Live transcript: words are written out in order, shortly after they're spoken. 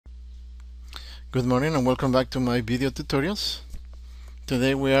Good morning and welcome back to my video tutorials.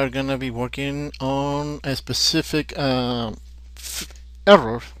 Today we are going to be working on a specific error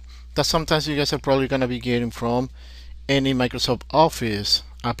that sometimes you guys are probably going to be getting from any Microsoft Office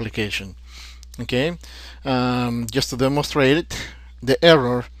application. Okay, just to demonstrate it, the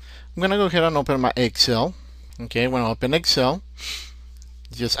error, I'm going to go ahead and open my Excel. Okay, when I open Excel,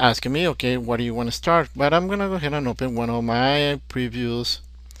 just asking me, okay, what do you want to start? But I'm going to go ahead and open one of my previous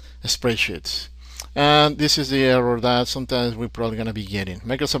spreadsheets. And this is the error that sometimes we're probably going to be getting.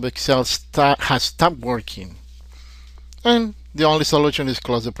 Microsoft Excel has stopped working. And the only solution is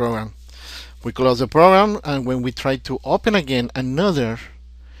close the program. We close the program, and when we try to open again another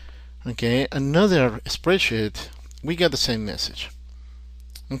spreadsheet, we get the same message.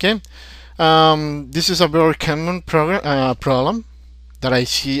 Okay, this is a very common problem that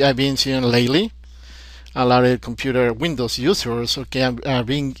I've been seeing lately. A lot of computer Windows users,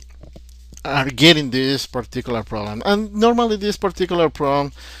 are getting this particular problem, and normally this particular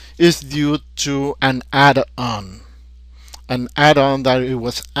problem is due to an add-on that it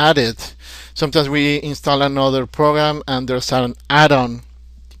was added. Sometimes we install another program and there's an add-on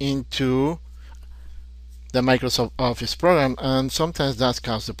into the Microsoft Office program, and sometimes that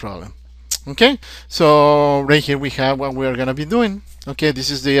causes the problem. Okay, so right here we have what we're gonna be doing. Okay,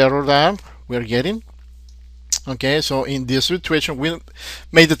 this is the error that we're getting. Okay, so in this situation we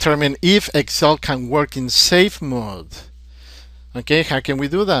may determine if Excel can work in safe mode. Okay, how can we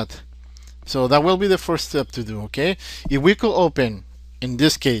do that? So that will be the first step to do. Okay, if we could open, in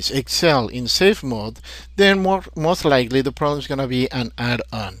this case, Excel in safe mode, then most likely the problem is going to be an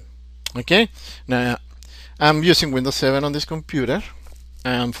add-on. Okay, now I'm using Windows 7 on this computer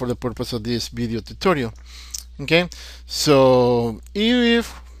and for the purpose of this video tutorial. Okay, so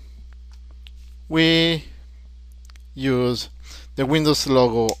if we use the Windows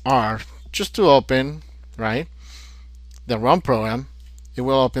logo R just to open, right, the run program, it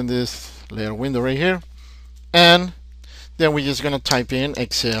will open this little window right here, and then we're just gonna type in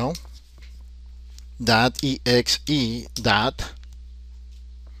Excel.exe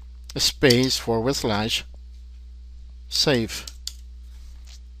 /save.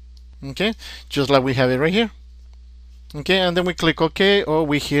 Okay, just like we have it right here. Okay, and then we click OK or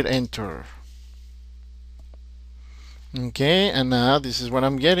we hit enter. Okay, and now this is what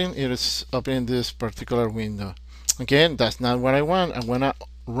I'm getting. It is opening this particular window. Okay, that's not what I want. I want to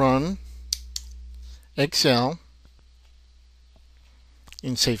run Excel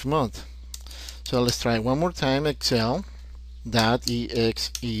in safe mode. So let's try one more time. Excel.exe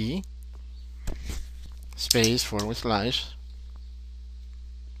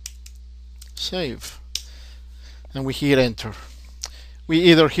 /save, and we hit enter. We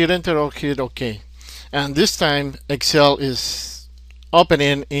either hit enter or hit OK. And this time Excel is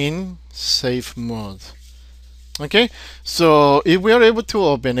opening in safe mode. Okay, so if we are able to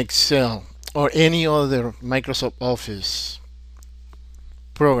open Excel or any other Microsoft Office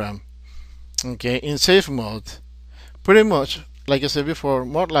program, okay, in safe mode, pretty much like I said before,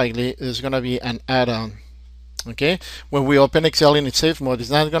 more likely it's gonna be an add-on. Okay, when we open Excel in its safe mode, it's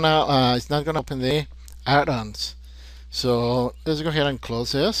not gonna open the add-ons. So let's go ahead and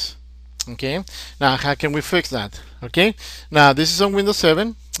close this. Okay, now how can we fix that? Okay, now this is on Windows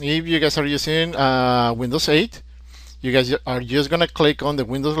 7. If you guys are using Windows 8, you guys are just gonna click on the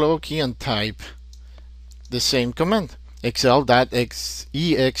Windows logo key and type the same command, Excel.exe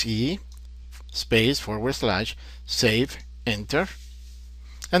 /save, enter,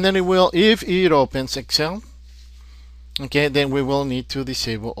 and then it will, if it opens Excel, okay, then we will need to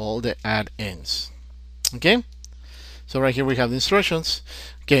disable all the add-ins. Okay, so right here we have the instructions.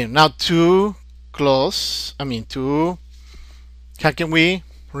 Okay, now how can we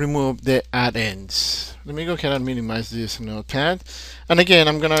remove the add-ins? Let me go ahead and minimize this notepad. And again,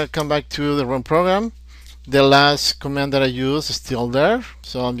 I'm gonna come back to the run program. The last command that I used is still there,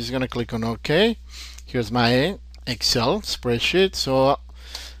 so I'm just gonna click on OK. Here's my Excel spreadsheet. So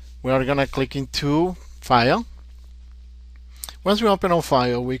we are gonna click into File. Once we open on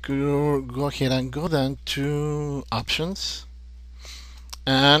File, we could go ahead and go down to Options,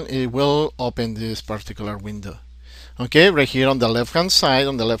 and it will open this particular window. Okay, right here on the left hand side,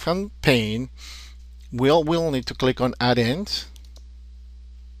 on the left hand pane, we'll need to click on add-ins.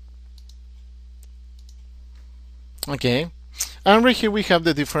 Okay, and right here we have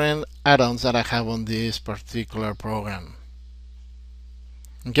the different add-ons that I have on this particular program.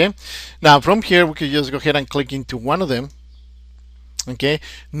 Okay, now from here we could just go ahead and click into one of them. Okay,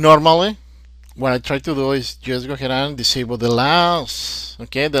 normally what I try to do is just go ahead and disable the last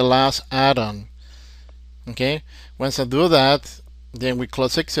add-on. Okay, once I do that, then we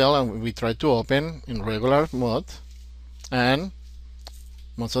close Excel and we try to open in regular mode, and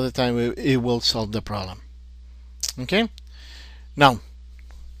most of the time it will solve the problem. Okay, now,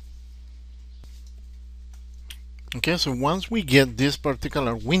 okay, so once we get this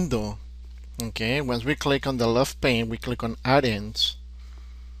particular window, okay, once we click on the left pane, we click on add-ins.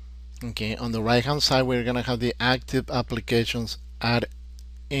 Okay, on the right hand side we're gonna have the active applications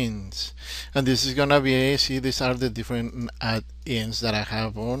add-ins, and this is gonna be, see, these are the different add-ins that I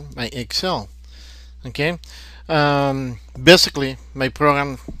have on my Excel. Okay, basically my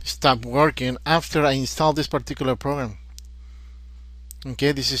program stopped working after I installed this particular program.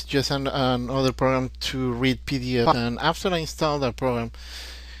 Okay, this is just another program to read PDF, and after I installed that program,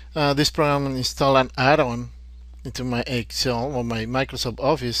 this program installed an add-on into my Excel or my Microsoft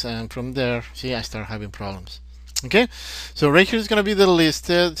Office, and from there, see, I start having problems. Okay, so right here is going to be the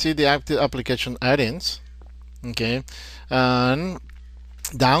listed, see, the active application add-ins. Okay, and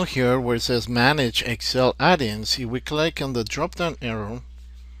down here where it says manage Excel add-ins, if we click on the drop down arrow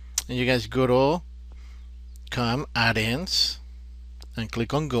and you guys go to come add-ins and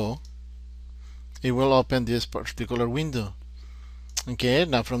click on go, it will open this particular window. Okay,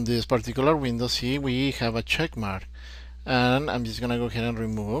 now from this particular window, see, we have a check mark, and I'm just gonna go ahead and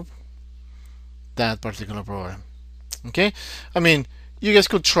remove that particular program. Okay, I mean, you guys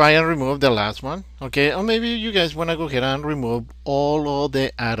could try and remove the last one, okay, or maybe you guys want to go ahead and remove all of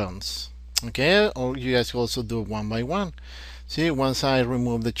the add-ons, okay, or you guys also do one by one. See, once I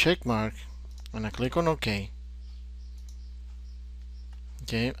remove the check mark and I click on OK,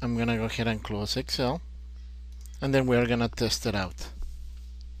 okay, I'm gonna go ahead and close Excel, and then we're gonna test it out.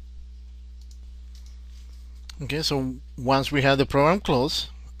 Okay, so once we have the program closed,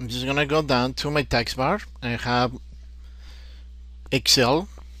 I'm just gonna go down to my text bar. I have Excel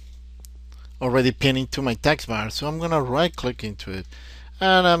already pinned to my text bar, so I'm gonna right click into it,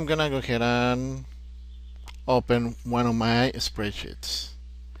 and I'm gonna go ahead and open one of my spreadsheets.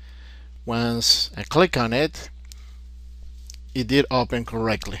 Once I click on it, it did open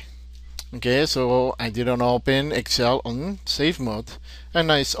correctly. Okay, so I didn't open Excel on safe mode, and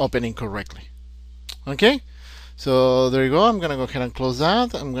now it's opening correctly. Okay, so there you go. I'm gonna go ahead and close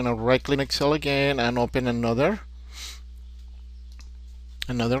that. I'm gonna right click Excel again and open another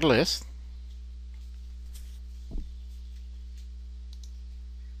list.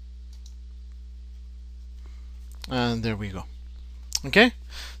 And there we go. Okay,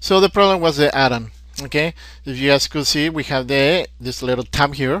 so the problem was the add-on. Okay, if you guys could see, we have this little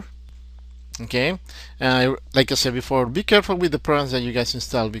tab here. Okay, like I said before, be careful with the programs that you guys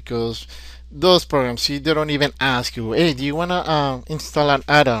install, because those programs, see, they don't even ask you, hey, do you want to install an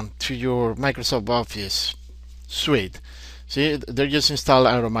add-on to your Microsoft Office suite? See, they're just installed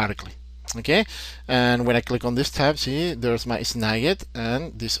automatically. Okay, and when I click on this tab, see, there's my Snagit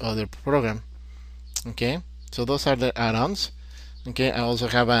and this other program. Okay, so those are the add-ons. Okay, I also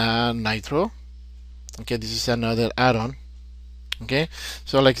have a Nitro. Okay, this is another add-on. Okay,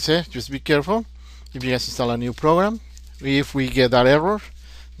 so like I said, just be careful if you guys install a new program. If we get that error,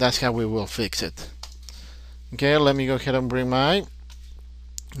 that's how we will fix it. Okay, let me go ahead and bring my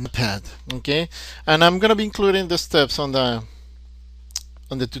pad. Okay, and I'm gonna be including the steps on the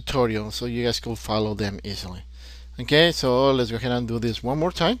tutorial so you guys could follow them easily. Okay, so let's go ahead and do this one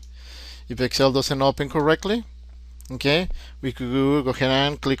more time. If Excel doesn't open correctly, okay, we could go ahead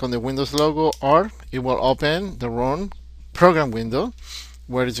and click on the Windows logo, or it will open the wrong program window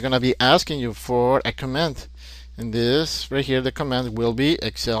where it's going to be asking you for a command. And this right here, the command will be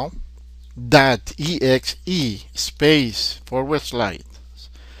Excel.exe //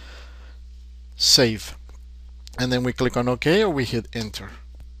 save, and then we click on OK, or we hit enter.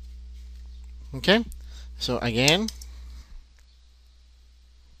 Okay, so again,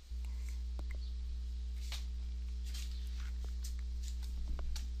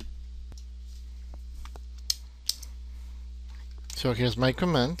 so here's my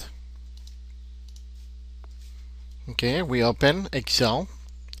command. Okay, we open Excel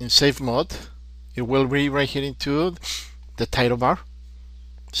in save mode. It will be right here into the title bar,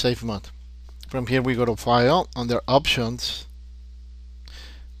 save mode. From here we go to file, under options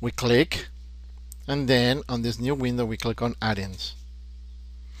we click, and then on this new window we click on add-ins.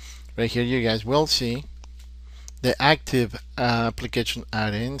 Right here you guys will see the active application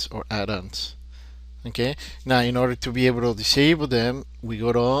add-ins or add-ons. Okay, now in order to be able to disable them, we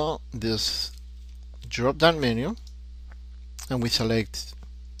go to this drop down menu and we select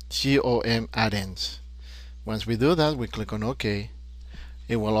COM add-ins. Once we do that, we click on OK.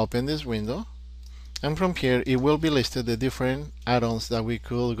 It will open this window, And from here, it will be listed the different add-ons that we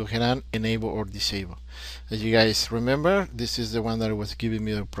could go ahead and enable or disable. As you guys remember, this is the one that was giving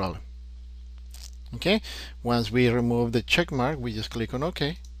me the problem. Okay, once we remove the check mark, we just click on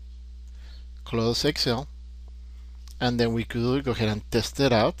OK, close Excel, and then we could go ahead and test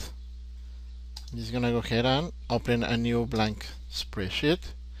it out. I'm just gonna go ahead and open a new blank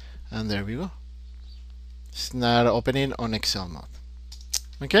spreadsheet, and there we go. It's not opening on Excel mode.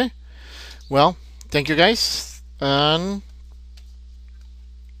 Okay, well, thank you guys, and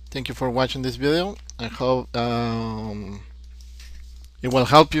thank you for watching this video. I hope it will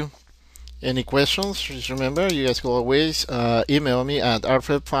help you. Any questions, just remember, you guys can always email me at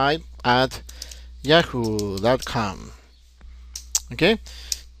rfred5@yahoo.com. Okay,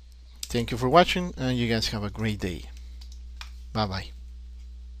 thank you for watching, and you guys have a great day. Bye bye.